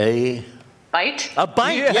piano a... Bite? A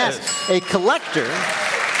bite, yes. A collector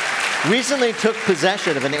recently took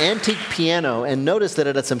possession of an antique piano and noticed that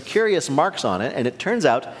it had some curious marks on it, and it turns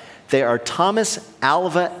out they are Thomas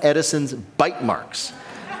Alva Edison's bite marks.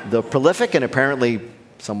 The prolific and apparently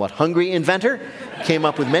somewhat hungry inventor came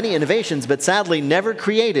up with many innovations, but sadly never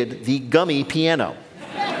created the gummy piano.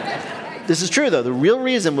 This is true, though. The real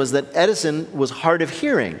reason was that Edison was hard of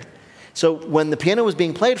hearing. So when the piano was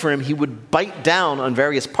being played for him, he would bite down on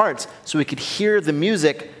various parts so he could hear the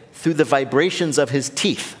music through the vibrations of his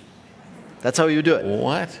teeth. That's how he would do it.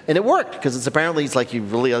 What? And it worked, because it's like you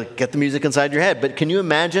really get the music inside your head. But can you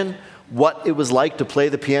imagine what it was like to play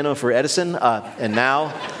the piano for Edison? And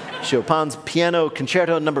now... Chopin's Piano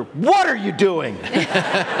Concerto Number... What are you doing?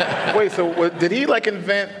 Wait, so did he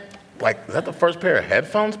invent... is that the first pair of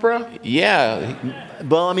headphones, bro? Yeah.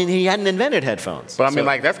 Well, I mean, he hadn't invented headphones. But I mean,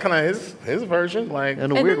 that's kind of his version,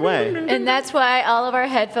 in a weird way. And that's why all of our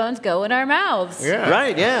headphones go in our mouths. Yeah.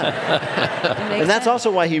 Right, yeah. And that's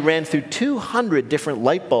also why he ran through 200 different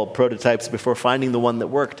light bulb prototypes before finding the one that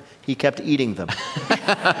worked. He kept eating them.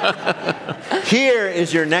 Here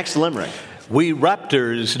is your next limerick. We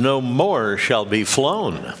raptors no more shall be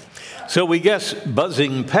flown, so we guess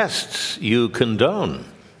buzzing pests you condone.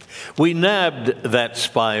 We nabbed that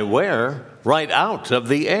spyware right out of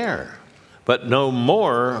the air, but no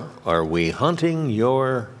more are we hunting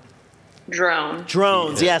your... Drone.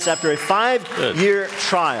 Drones, yes. After a 5-year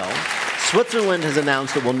trial, Switzerland has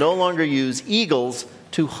announced it will no longer use eagles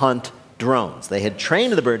to hunt drones. They had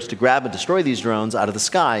trained the birds to grab and destroy these drones out of the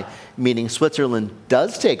sky, meaning Switzerland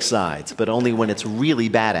does take sides, but only when it's really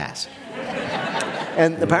badass.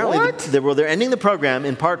 And apparently they're ending the program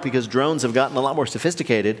in part because drones have gotten a lot more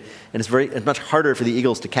sophisticated, and it's much harder for the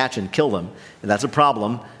eagles to catch and kill them. And that's a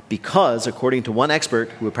problem because, according to one expert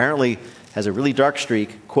who apparently has a really dark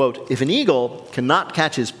streak, quote, if an eagle cannot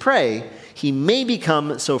catch his prey, he may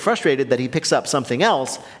become so frustrated that he picks up something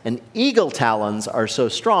else, and eagle talons are so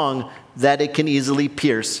strong that it can easily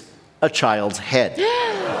pierce a child's head.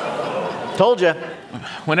 Told you.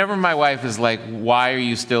 Whenever my wife is like, why are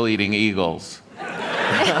you still eating eagles?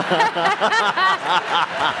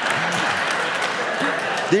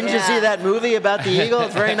 Didn't you see that movie about the eagle?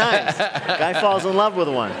 It's very nice. Guy falls in love with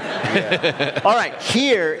one. Yeah. All right,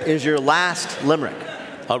 here is your last limerick.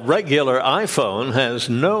 A regular iPhone has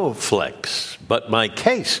no flex, but my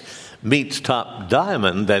case meets top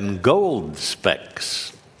diamond and gold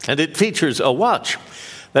specs. And it features a watch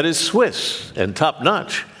that is Swiss and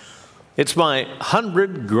top-notch. It's my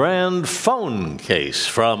 100,000 phone case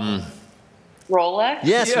from... Rolex?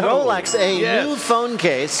 Yes, Rolex, new phone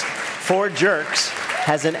case for jerks,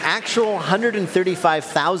 has an actual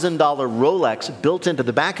 $135,000 Rolex built into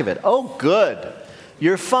the back of it. Oh, good.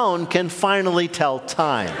 Your phone can finally tell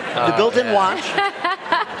time. The built-in watch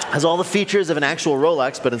has all the features of an actual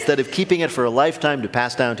Rolex, but instead of keeping it for a lifetime to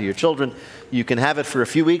pass down to your children, you can have it for a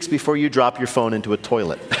few weeks before you drop your phone into a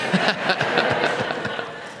toilet.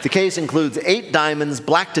 The case includes 8 diamonds,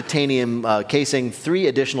 black titanium casing, 3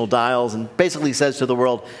 additional dials, and basically says to the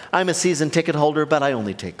world, I'm a season ticket holder, but I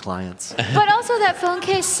only take clients. But also that phone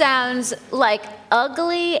case sounds like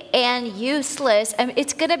ugly and useless. I mean,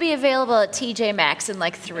 it's going to be available at TJ Maxx in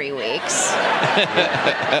like 3 weeks.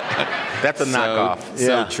 That's a knockoff.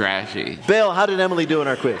 So trashy. Bill, how did Emily do in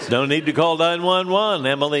our quiz? No need to call 911.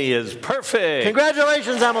 Emily is perfect.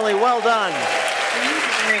 Congratulations, Emily. Well done. Thank you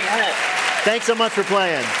very much. Thanks so much for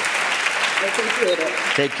playing. I appreciate it.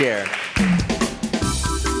 Take care.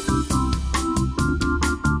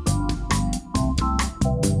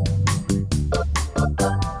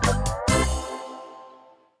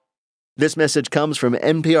 This message comes from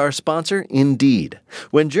NPR sponsor Indeed.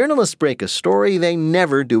 When journalists break a story, they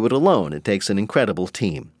never do it alone. It takes an incredible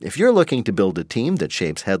team. If you're looking to build a team that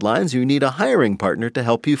shapes headlines, you need a hiring partner to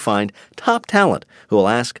help you find top talent who will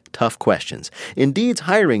ask tough questions. Indeed's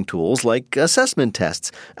hiring tools, like assessment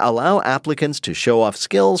tests, allow applicants to show off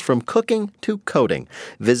skills from cooking to coding.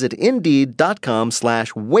 Visit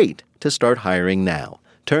Indeed.com/wait to start hiring now.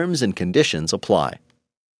 Terms and conditions apply.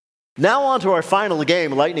 Now on to our final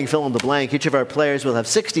game, Lightning Fill in the Blank. Each of our players will have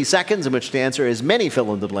 60 seconds in which to answer as many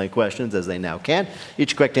fill-in-the-blank questions as they now can.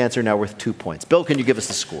 Each correct answer now worth 2 points. Bill, can you give us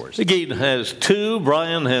the scores? Nagin has 2,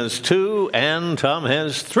 Brian has 2, and Tom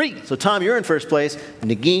has 3. So, Tom, you're in first place.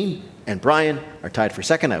 Nagin and Brian are tied for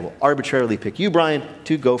second. I will arbitrarily pick you, Brian,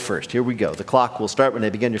 to go first. Here we go. The clock will start when I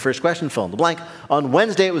begin your first question. Fill in the blank. On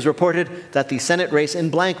Wednesday, it was reported that the Senate race in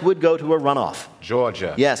blank would go to a runoff.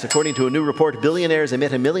 Georgia. Yes, according to a new report, billionaires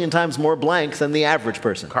emit 1 million times more blank than the average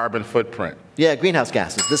person. Carbon footprint. Yeah, greenhouse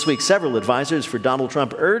gases. This week, several advisors for Donald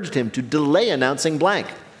Trump urged him to delay announcing blank.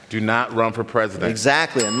 Do not run for president.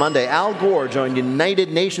 Exactly. On Monday, Al Gore joined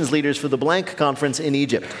United Nations leaders for the blank conference in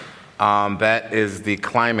Egypt. That is the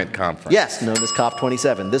climate conference. Yes, known as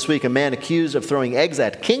COP27. This week, a man accused of throwing eggs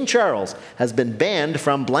at King Charles has been banned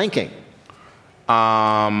from blanking.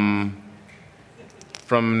 From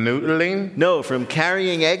noodling? No, from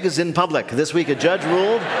carrying eggs in public. This week, a judge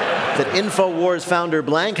ruled that InfoWars founder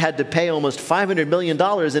blank had to pay almost $500 million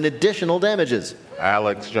in additional damages.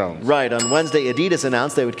 Alex Jones. Right. On Wednesday, Adidas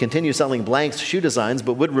announced they would continue selling blank's shoe designs,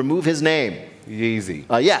 but would remove his name. Yeezy.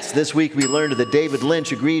 Yes, this week we learned that David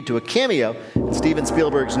Lynch agreed to a cameo in Steven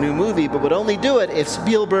Spielberg's new movie, but would only do it if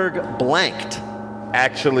Spielberg blanked.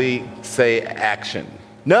 Actually say action.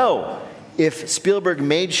 No, if Spielberg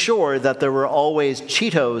made sure that there were always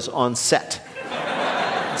Cheetos on set.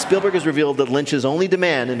 Spielberg has revealed that Lynch's only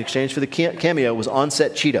demand in exchange for the cameo was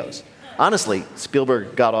on-set Cheetos. Honestly,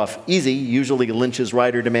 Spielberg got off easy. Usually Lynch's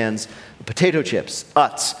writer demands potato chips,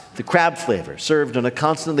 Utz, the crab flavor, served on a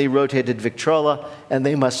constantly rotated Victrola, and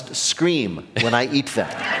they must scream when I eat them.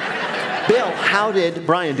 Bill, how did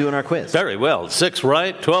Brian do in our quiz? Very well. 6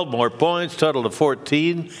 right, 12 more points, total of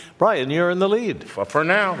 14. Brian, you're in the lead. For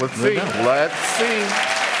now, let's see. Let's see.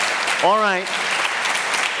 All right.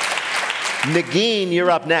 Nagin, you're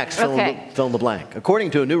up next. Okay. Fill in the blank. According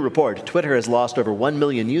to a new report, Twitter has lost over 1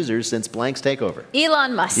 million users since blank's takeover.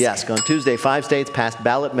 Elon Musk. Yes, on Tuesday, 5 states passed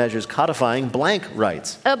ballot measures codifying blank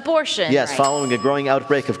rights. Abortion. Yes, rights. following a growing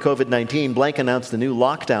outbreak of COVID-19, blank announced a new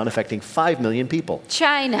lockdown affecting 5 million people.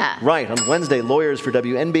 China. Right, on Wednesday, lawyers for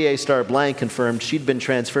WNBA star blank confirmed she'd been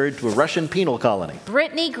transferred to a Russian penal colony.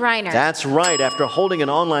 Brittany Griner. That's right. After holding an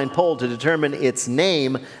online poll to determine its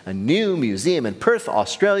name, a new museum in Perth,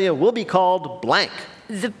 Australia will be called blank.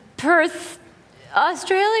 The Perth,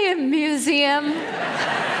 Australia Museum.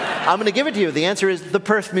 I'm going to give it to you. The answer is the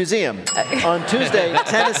Perth Museum. On Tuesday,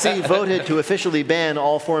 Tennessee voted to officially ban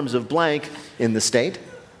all forms of blank in the state.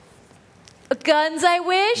 Guns, I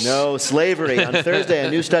wish. No, slavery. On Thursday, a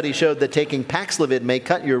new study showed that taking Paxlovid may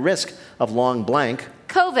cut your risk of long blank.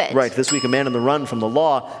 COVID. Right. This week, a man on the run from the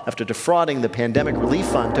law after defrauding the Pandemic Relief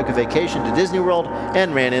Fund took a vacation to Disney World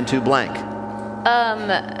and ran into blank.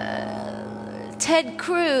 Ted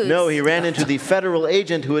Cruz. No, he ran into the federal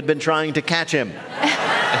agent who had been trying to catch him.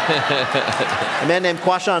 A man named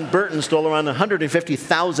Quashan Burton stole around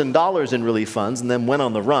 $150,000 in relief funds and then went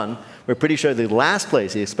on the run. We're pretty sure the last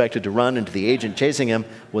place he expected to run into the agent chasing him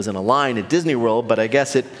was in a line at Disney World, but I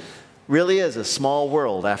guess it really is a small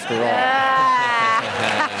world after all.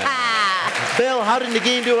 Bill, how did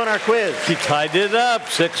Nagin do on our quiz? She tied it up.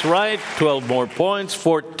 6 right, 12 more points,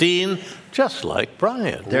 14, just like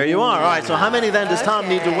Brian. There you are. All right, so how many then does Tom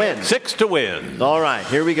need to win? 6 to win. All right,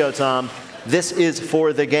 here we go, Tom. This is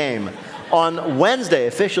for the game. On Wednesday,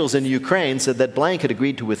 officials in Ukraine said that blank had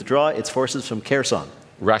agreed to withdraw its forces from Kherson.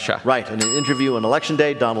 Russia. Right. In an interview on Election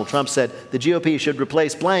Day, Donald Trump said the GOP should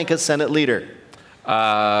replace blank as Senate leader.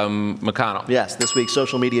 McConnell. Yes, this week,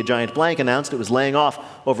 social media giant blank announced it was laying off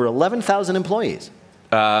over 11,000 employees.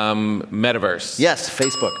 Metaverse. Yes,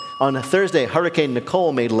 Facebook. On Thursday, Hurricane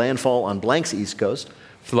Nicole made landfall on blank's east coast.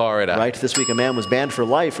 Florida. Right. This week, a man was banned for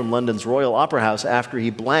life from London's Royal Opera House after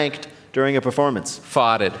he blanked during a performance.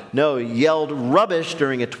 Farted. No, yelled rubbish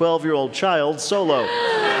during a 12-year-old child's solo.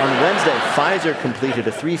 On Wednesday, Pfizer completed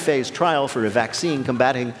a 3-phase trial for a vaccine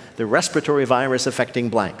combating the respiratory virus affecting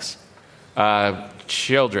blanks.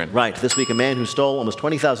 Children. Right. This week, a man who stole almost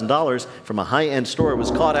 $20,000 from a high-end store was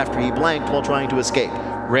caught after he blanked while trying to escape.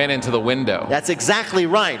 Ran into the window. That's exactly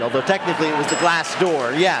right, although technically it was the glass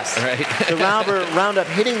door, yes. Right. The robber wound up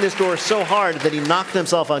hitting this door so hard that he knocked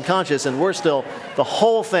himself unconscious, and worse still, the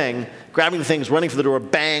whole thing, grabbing the things, running for the door,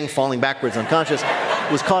 bang, falling backwards unconscious,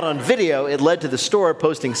 was caught on video. It led to the store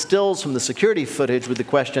posting stills from the security footage with the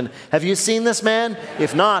question, "Have you seen this man?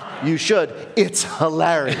 If not, you should. It's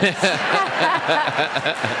hilarious."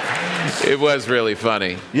 It was really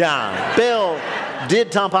funny. Yeah. Bill,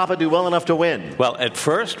 did Tom Papa do well enough to win? Well, at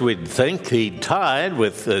first we'd think he tied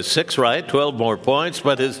with 6 right, 12 more points,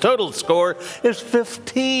 but his total score is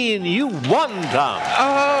 15. You won, Tom.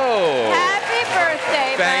 Oh. Happy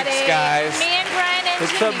birthday, Thanks, buddy. guys. Me and Brian and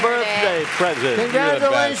It's Junior a birthday Day. present.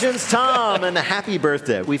 Congratulations, Tom, and a happy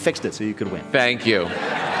birthday. We fixed it so you could win. Thank you.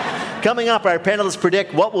 Coming up, our panelists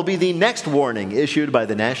predict what will be the next warning issued by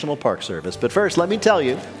the National Park Service. But first, let me tell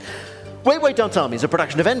you, Wait, Don't Tell Me is a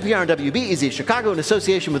production of NPR and WBEZ Chicago in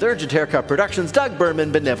association with Urgent Haircut Productions, Doug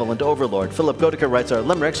Berman, Benevolent Overlord. Philip Goedeke writes our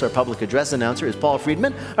limericks. Our public address announcer is Paul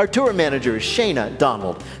Friedman. Our tour manager is Shayna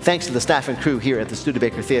Donald. Thanks to the staff and crew here at the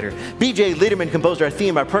Studebaker Theater. BJ Liederman composed our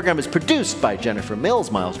theme. Our program is produced by Jennifer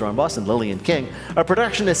Mills, Miles Dornbos, and Lillian King. Our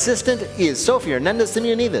production assistant is Sofia Hernandez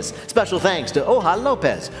Simeonidis. Special thanks to Oha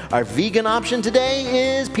Lopez. Our vegan option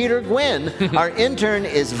today is Peter Gwynn. Our intern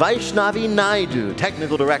is Vaishnavi Naidu.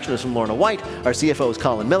 Technical direction is from Lorna White. Our CFO is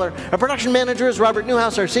Colin Miller. Our production manager is Robert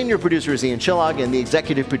Newhouse. Our senior producer is Ian Chillog. And the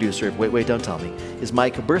executive producer of Wait, Don't Tell Me is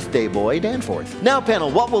Mike Birthday Boy Danforth. Now,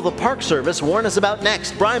 panel, what will the Park Service warn us about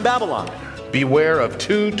next? Brian Babylon. Beware of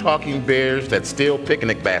 2 talking bears that steal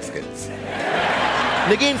picnic baskets.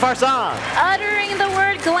 Nagin Farsad. Uttering the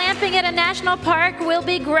word glamping at a national park will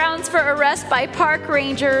be grounds for arrest by park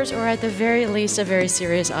rangers, or at the very least, a very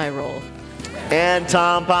serious eye roll. And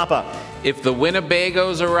Tom Papa. If the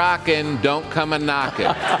Winnebagos are rockin', don't come a knockin'.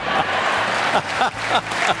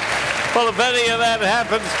 Well, if any of that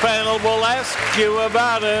happens, panel, we'll ask you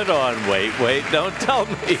about it on Wait, Don't Tell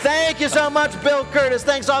Me. Thank you so much, Bill Curtis.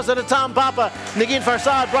 Thanks also to Tom Papa, Nagin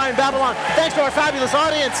Farsad, Brian Babylon. Thanks to our fabulous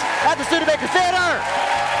audience at the Studebaker Theater.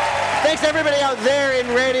 Thanks to everybody out there in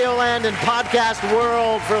Radioland and podcast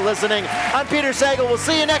world for listening. I'm Peter Sagal. We'll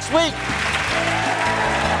see you next week.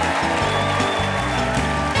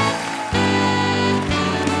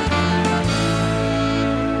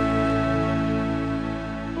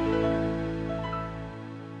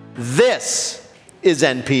 This is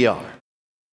NPR.